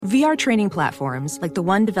VR training platforms, like the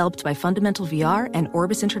one developed by Fundamental VR and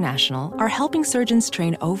Orbis International, are helping surgeons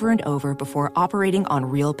train over and over before operating on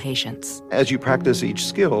real patients. As you practice each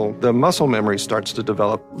skill, the muscle memory starts to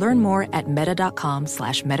develop. Learn more at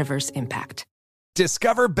meta.com/metaverseimpact.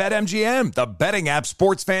 Discover BetMGM, the betting app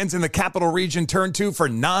sports fans in the capital region turn to for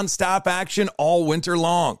nonstop action all winter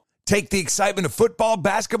long. Take the excitement of football,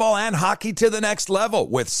 basketball, and hockey to the next level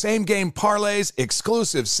with same-game parlays,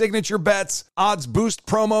 exclusive signature bets, odds boost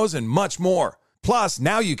promos, and much more. Plus,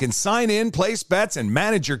 now you can sign in, place bets, and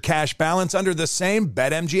manage your cash balance under the same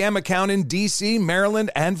BetMGM account in D.C.,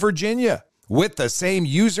 Maryland, and Virginia. With the same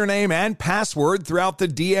username and password throughout the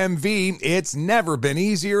DMV, it's never been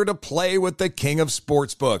easier to play with the king of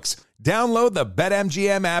sportsbooks. Download the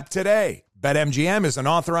BetMGM app today. BetMGM is an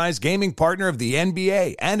authorized gaming partner of the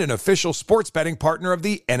NBA and an official sports betting partner of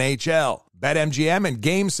the NHL. BetMGM and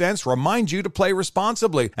GameSense remind you to play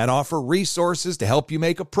responsibly and offer resources to help you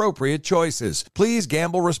make appropriate choices. Please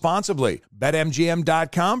gamble responsibly.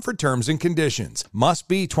 BetMGM.com for terms and conditions. Must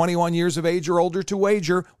be 21 years of age or older to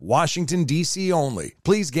wager. Washington, D.C. only.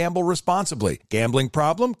 Please gamble responsibly. Gambling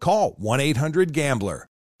problem? Call 1-800-GAMBLER.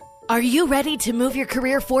 Are you ready to move your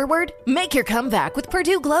career forward? Make your comeback with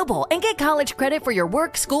Purdue Global and get college credit for your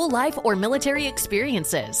work, school, life, or military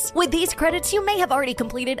experiences. With these credits, you may have already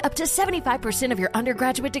completed up to 75% of your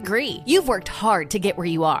undergraduate degree. You've worked hard to get where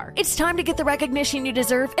you are. It's time to get the recognition you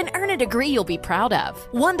deserve and earn a degree you'll be proud of.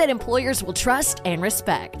 One that employers will trust and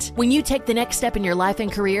respect. When you take the next step in your life and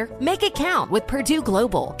career, make it count with Purdue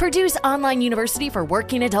Global, Purdue's online university for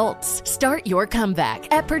working adults. Start your comeback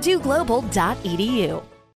at purdueglobal.edu.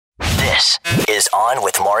 This is On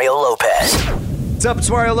with Mario Lopez. What's up?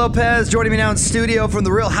 It's Mario Lopez. Joining me now in studio from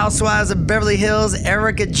the Real Housewives of Beverly Hills,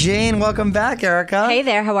 Erica Jane. Welcome back, Erica. Hey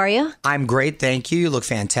there. How are you? I'm great, thank you. You look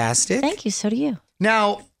fantastic. Thank you. So do you.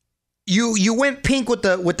 Now, you went pink with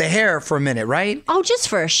the hair for a minute, right? Oh, just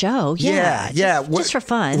for a show. Yeah. Just for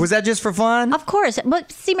fun. Was that just for fun? Of course.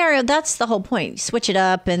 But see, Mario, that's the whole point. Switch it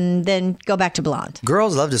up and then go back to blonde.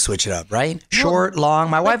 Girls love to switch it up, right? Short, long.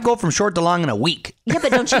 My wife go from short to long in a week. Yeah,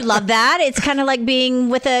 but don't you love that? It's kind of like being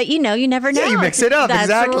with you never know. Yeah, you mix it up. That's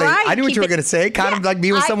exactly. Right. I knew what you were going to say. Kind of like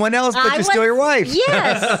being with someone else, but you're still your wife.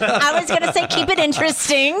 Yes. I was going to say keep it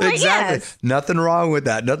interesting. But exactly. Yes. Nothing wrong with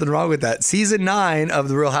that. Season 9 of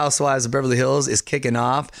The Real Housewives of Beverly Hills is kicking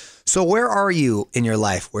off. So where are you in your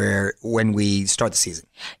life when we start the season?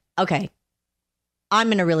 Okay.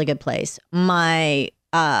 I'm in a really good place. My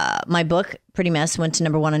book, Pretty Mess, went to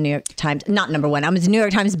number 1 on New York Times. Not number 1. I was a New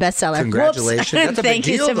York Times bestseller. Congratulations. Whoops. That's a Thank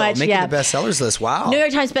big deal, you so much. Making the bestsellers list. Wow. New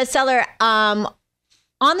York Times bestseller.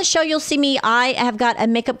 On the show, you'll see me. I have got a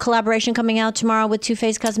makeup collaboration coming out tomorrow with Too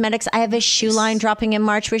Faced Cosmetics. I have a shoe line dropping in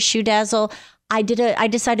March with Shoe Dazzle. I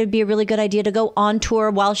decided it'd be a really good idea to go on tour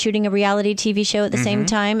while shooting a reality TV show at the same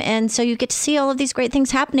time. And so you get to see all of these great things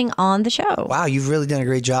happening on the show. Wow, you've really done a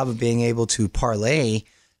great job of being able to parlay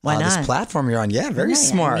this platform you're on. Yeah, very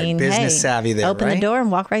smart. Business savvy there, open right? the door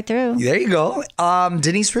and walk right through. There you go.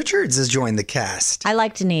 Denise Richards has joined the cast. I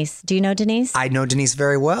like Denise. Do you know Denise? I know Denise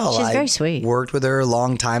very well. She's very sweet. Worked with her a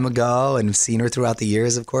long time ago and seen her throughout the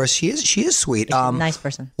years, of course. She is sweet. She's a nice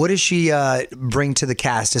person. What does she bring to the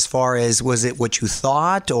cast as far as, was it what you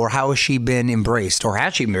thought, or how has she been embraced, or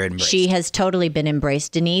has she been embraced? She has totally been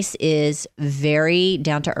embraced. Denise is very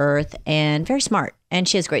down to earth and very smart, and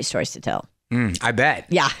she has great stories to tell. I bet.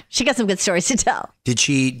 Yeah, she got some good stories to tell. Did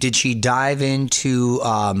she dive into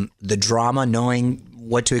the drama, knowing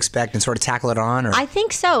what to expect and sort of tackle it on? Or? I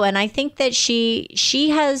think so, and I think that she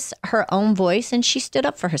has her own voice, and she stood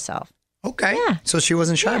up for herself. Okay. Yeah. So she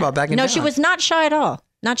wasn't shy about backing down. No, she was not shy at all.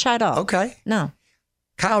 Not shy at all. Okay. No.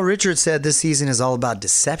 Kyle Richards said this season is all about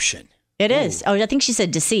deception. It is. Oh, I think she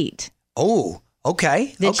said deceit. Oh,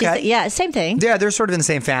 okay. Did she say, yeah, same thing. Yeah, they're sort of in the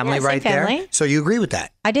same family right family. there. So you agree with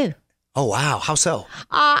that? I do. Oh, wow. How so?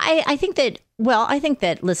 I think that,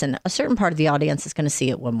 listen, a certain part of the audience is going to see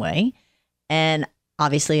it one way, and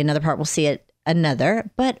obviously another part will see it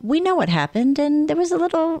another, but we know what happened, and there was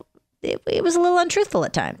it was a little untruthful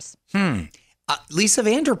at times. Lisa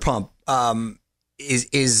Vanderpump,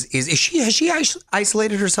 has she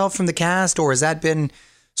isolated herself from the cast, or has that been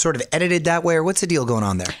sort of edited that way, or what's the deal going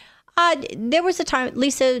on there? There was a time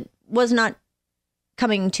Lisa was not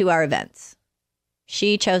coming to our events.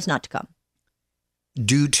 She chose not to come.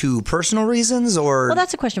 Due to personal reasons, or? Well,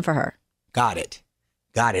 that's a question for her. Got it.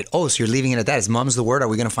 Oh, so you're leaving it at that. Is mom's the word? Are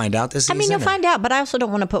we going to find out this season? I mean, you'll find out, but I also don't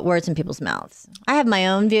want to put words in people's mouths. I have my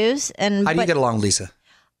own views. How do you get along, Lisa?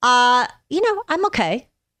 I'm okay.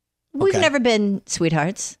 We've never been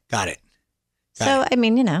sweethearts. Got it. So, I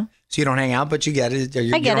mean, So you don't hang out, but you get it.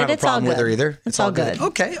 I get it. Don't have a It's all problem good. with her either. It's all good.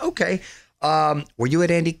 Okay. Were you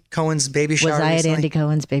at Andy Cohen's baby shower? Was I recently? at Andy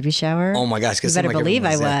Cohen's baby shower? Oh my gosh! You better believe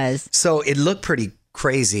I was. So it looked pretty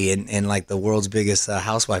crazy in like the world's biggest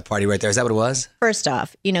housewife party right there. Is that what it was? First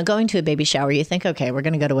off, going to a baby shower, you think, okay, we're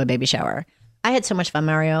going to go to a baby shower. I had so much fun,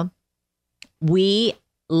 Mario. We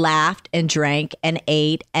laughed and drank and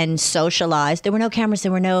ate and socialized. There were no cameras.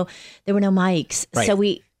 There were no mics. Right. So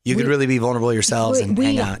you could really be vulnerable yourselves and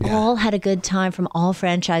hang out. We all had a good time from all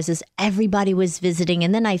franchises. Everybody was visiting.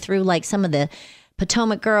 And then I threw like some of the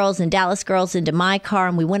Potomac girls and Dallas girls into my car,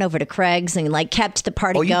 and we went over to Craig's and like kept the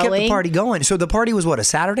party going. Oh, you kept the party going. So the party was what, a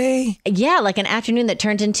Saturday? Yeah, like an afternoon that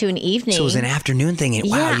turned into an evening. So it was an afternoon thing. And,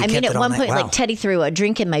 wow, yeah, you I mean, kept at it all one night. point, Wow. like Teddy threw a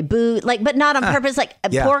drink in my boot, like, but not on purpose. Like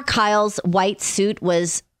Yeah. poor Kyle's white suit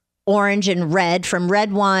was orange and red from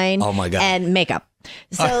red wine. Oh, my God. And makeup.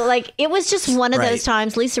 So like it was just one of Right. those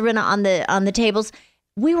times. Lisa Rinna on the tables.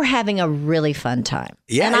 We were having a really fun time.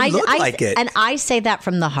 Yeah, and it looked like it. And I say that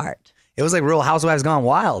from the heart. It was like Real Housewives gone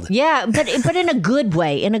wild. Yeah, but in a good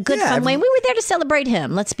way, in a good Yeah, fun way. We were there to celebrate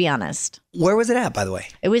him. Let's be honest. Where was it at, by the way?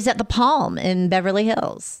 It was at the Palm in Beverly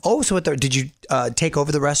Hills. Oh, so did you take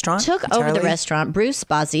over the restaurant? Took over the entirely? restaurant. Bruce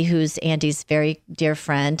Bozzi, who's Andy's very dear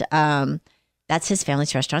friend, that's his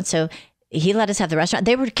family's restaurant. So he let us have the restaurant.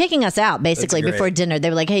 They were kicking us out basically That's great. before dinner. They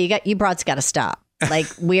were like, "Hey, you broads got to stop. Like,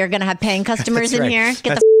 we are going to have paying customers That's in right. here. Get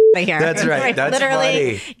That's- the out of here. that's right. Like, That's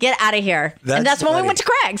literally, funny. get out of here." And that's when funny. we went to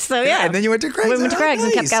Craig's. So yeah, And then you went to Craig's. We went to Oh, Craig's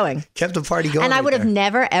and kept nice. going. Kept the party going. And I right would have there.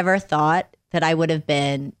 never ever thought that I would have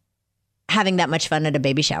been having that much fun at a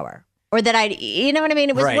baby shower, or that you know what I mean?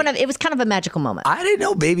 It was Right. it was kind of a magical moment. I didn't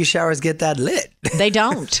know baby showers get that lit. They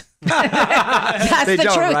don't. That's They the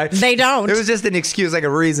don't, truth. right? They don't. It was just an excuse, like a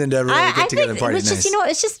reason to really I get together think and party. it was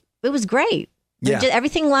nice. just, it was great. Yeah.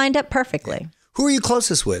 Everything lined up perfectly. Who are you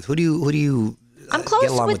closest with? Who do you I'm close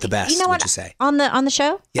get along with with the best? You know would what? you say? On the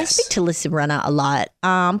show, Yes. I speak to Lisa Rinna a lot.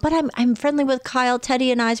 But I'm friendly with Kyle.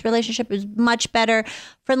 Teddy and I's relationship is much better.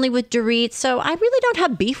 Friendly with Dorit. So I really don't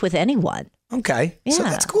have beef with anyone. Okay, so Yeah.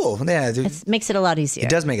 that's cool. Yeah, dude, It makes it a lot easier. it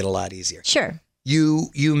does make it a lot easier. Sure. You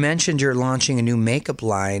mentioned you're launching a new makeup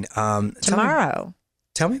line Tomorrow.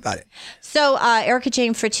 Tell me about it. So Erica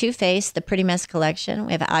Jane for Too Faced, the Pretty Mess collection.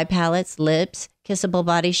 We have eye palettes, lips, kissable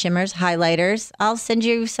body shimmers, highlighters. I'll send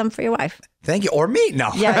you some for your wife. Thank you. Or me? No.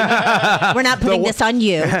 Yeah, we're not putting this on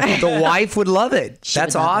you. The wife would love it. She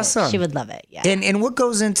That's would love it. awesome. She would love it. Yeah. And what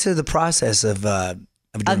goes into the process of doing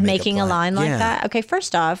Of makeup making a line like Yeah. that? Okay,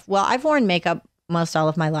 first off, well, I've worn makeup most all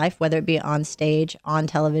of my life, whether it be on stage, on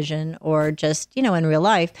television, or just, in real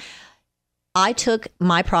life. I took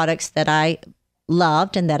my products that I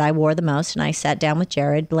loved and that I wore the most, and I sat down with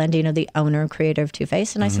Jared Blandino, the owner and creator of Too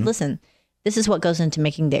Faced, and I said, listen, this is what goes into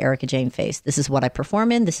making the Erica Jane face. This is what I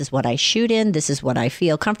perform in. This is what I shoot in. This is what I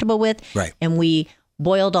feel comfortable with. Right. And we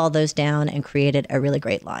boiled all those down and created a really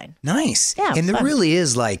great line. Nice. Yeah, it was and there fun. really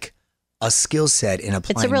is like a skill set in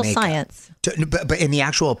applying It's a real makeup. science. But in the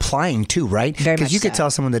actual applying too, right? Very Because much you could so.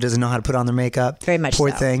 tell someone that doesn't know how to put on their makeup. Very much Poor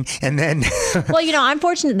so. thing. And then Well, I'm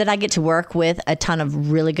fortunate that I get to work with a ton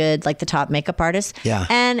of really good, like the top makeup artists. Yeah.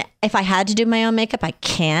 And if I had to do my own makeup, I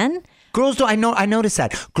can. girls do. I noticed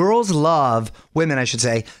that. Girls love, women I should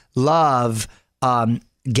say, love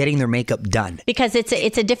getting their makeup done. Because it's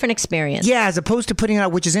a different experience. Yeah, as opposed to putting it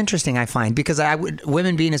out, which is interesting, I find, because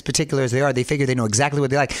women being as particular as they are, they figure they know exactly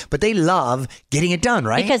what they like, but they love getting it done,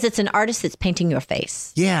 right? Because it's an artist that's painting your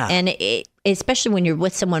face. Yeah. And especially when you're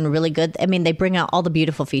with someone really good, I mean, they bring out all the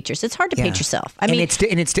beautiful features. It's hard to paint yourself. I mean,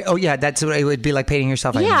 oh yeah, that's what it would be like painting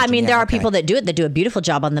yourself. yeah, I imagine. mean, there are okay. people that do a beautiful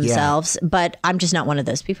job on themselves, but I'm just not one of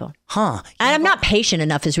those people. Huh. And I'm not patient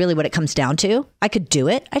enough is really what it comes down to. I could do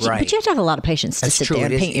it, Right. but you have to have a lot of patience to That's sit true. there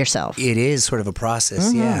It and is- paint yourself. It is sort of a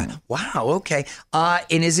process, yeah. Wow, okay.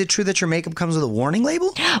 And is it true that your makeup comes with a warning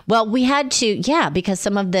label? Well, we had to, because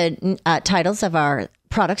some of the titles of our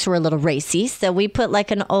products were a little racy. So we put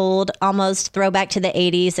like an old, almost throwback to the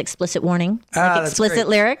 80s explicit warning, like that's explicit great.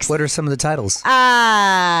 lyrics. What are some of the titles?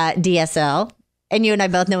 DSL. And you and I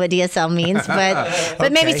both know what DSL means,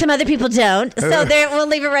 but maybe Okay. some other people don't. So there, we'll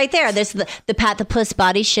leave it right there. There's the Pat the Puss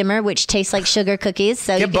Body Shimmer, which tastes like sugar cookies.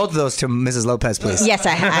 So Give both of those to Mrs. Lopez, please. Yes,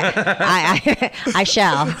 I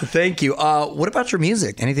shall. Thank you. What about your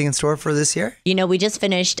music? Anything in store for this year? We just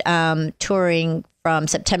finished touring from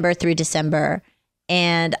September through December,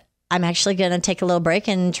 and I'm actually going to take a little break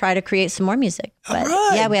and try to create some more music. But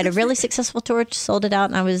right. yeah, we had a really successful tour, sold it out,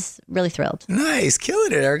 and I was really thrilled. Nice.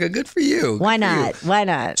 Killing it, Erica. Good for you. Why Good for you. not? Why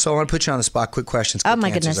not? So I want to put you on the spot. Quick questions. Oh quick my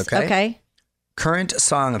answers, goodness. Okay. Current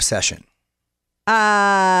song obsession.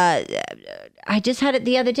 I just had it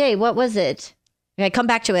the other day. What was it? Okay, come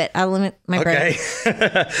back to it. I'll limit my brain.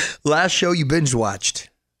 Okay. Last show you binge watched.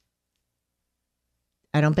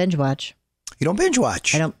 I don't binge watch. You don't binge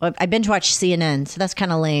watch. I binge watch CNN, so that's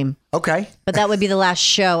kind of lame. Okay. But that would be the last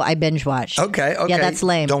show I binge watched. Okay. Yeah, that's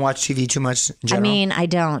lame. Don't watch TV too much in general? I mean, I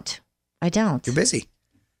don't. You're busy.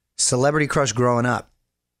 Celebrity crush growing up?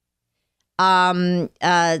 Sly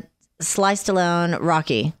Stallone,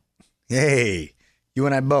 Rocky. Hey, you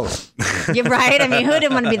and I both. You're right. I mean, who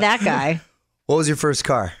didn't want to be that guy? What was your first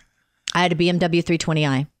car? I had a BMW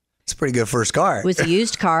 320i. It's a pretty good first car. It was a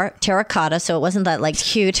used car, terracotta, so it wasn't that like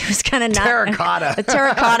cute. It was kind of not Terracotta. A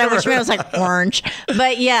terracotta, which meant it was like orange.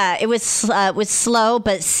 But yeah, it was slow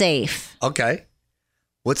but safe. Okay.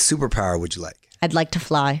 What superpower would you like? I'd like to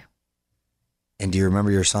fly. And do you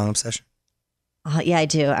remember your song obsession? Yeah, I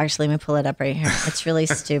do. Actually, let me pull it up right here. It's really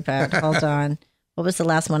stupid. Hold on. What was the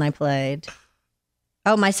last one I played?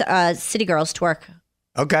 Oh, my City Girls, Twerk.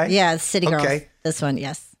 Okay. Yeah, City Girls. Okay. This one,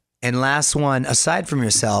 yes. And last one, aside from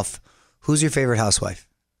yourself, who's your favorite housewife?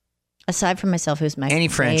 Aside from myself, who's my Any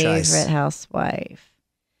franchise. favorite housewife?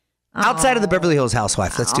 Outside of the Beverly Hills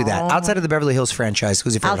housewife. Let's do that. Outside of the Beverly Hills franchise,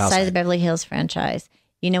 who's your favorite Outside housewife? of the Beverly Hills franchise.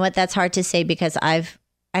 You know what? That's hard to say because I'd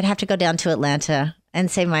have to go down to Atlanta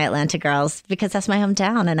and say my Atlanta girls because that's my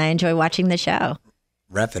hometown and I enjoy watching the show.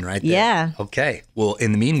 Repping right there. Yeah. Okay. Well,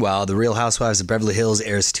 in the meanwhile, The Real Housewives of Beverly Hills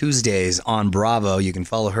airs Tuesdays on Bravo. You can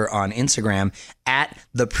follow her on Instagram at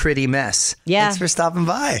The Pretty Mess. Yeah. Thanks for stopping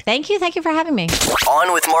by. Thank you. Thank you for having me.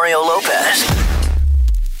 On with Mario Lopez.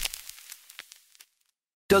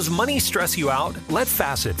 Does money stress you out? Let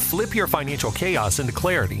Facet flip your financial chaos into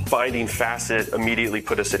clarity. Finding Facet immediately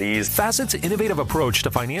put us at ease. Facet's innovative approach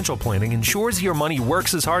to financial planning ensures your money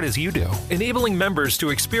works as hard as you do, enabling members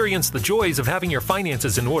to experience the joys of having your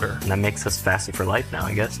finances in order. That makes us Facet for life now,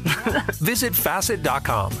 I guess. Visit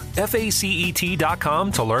Facet.com,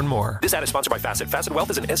 FACET.com to learn more. This ad is sponsored by Facet. Facet Wealth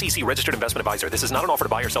is an SEC registered investment advisor. This is not an offer to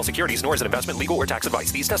buy or sell securities, nor is it investment, legal, or tax advice.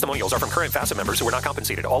 These testimonials are from current Facet members who are not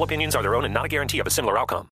compensated. All opinions are their own and not a guarantee of a similar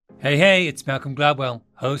outcome. Hey, it's Malcolm Gladwell,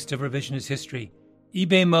 host of Revisionist History.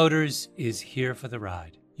 eBay Motors is here for the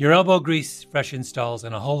ride. Your elbow grease, fresh installs,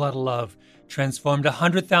 and a whole lot of love transformed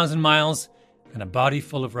 100,000 miles and a body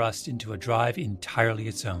full of rust into a drive entirely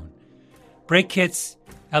its own. Brake kits,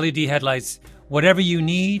 LED headlights, whatever you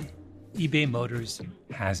need, eBay Motors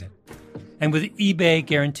has it. And with eBay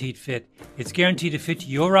Guaranteed Fit, it's guaranteed to fit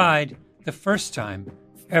your ride the first time,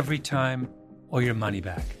 every time, or your money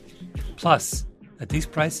back. Plus, at these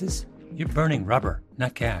prices, you're burning rubber,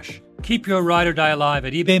 not cash. Keep your ride or die alive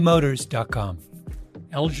at ebaymotors.com.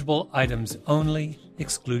 Eligible items only.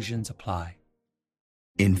 Exclusions apply.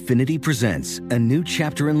 Infiniti presents a new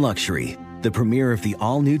chapter in luxury. The premiere of the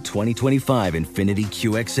all-new 2025 Infiniti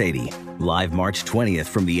QX80. Live March 20th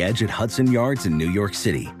from the Edge at Hudson Yards in New York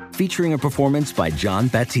City. Featuring a performance by John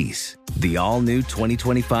Batiste. The all-new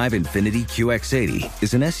 2025 Infiniti QX80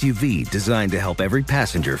 is an SUV designed to help every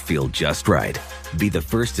passenger feel just right. Be the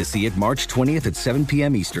first to see it March 20th at 7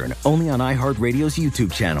 p.m. Eastern, only on iHeartRadio's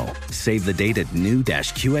YouTube channel. Save the date at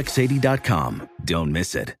new-QX80.com. Don't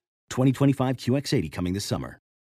miss it. 2025 QX80 coming this summer.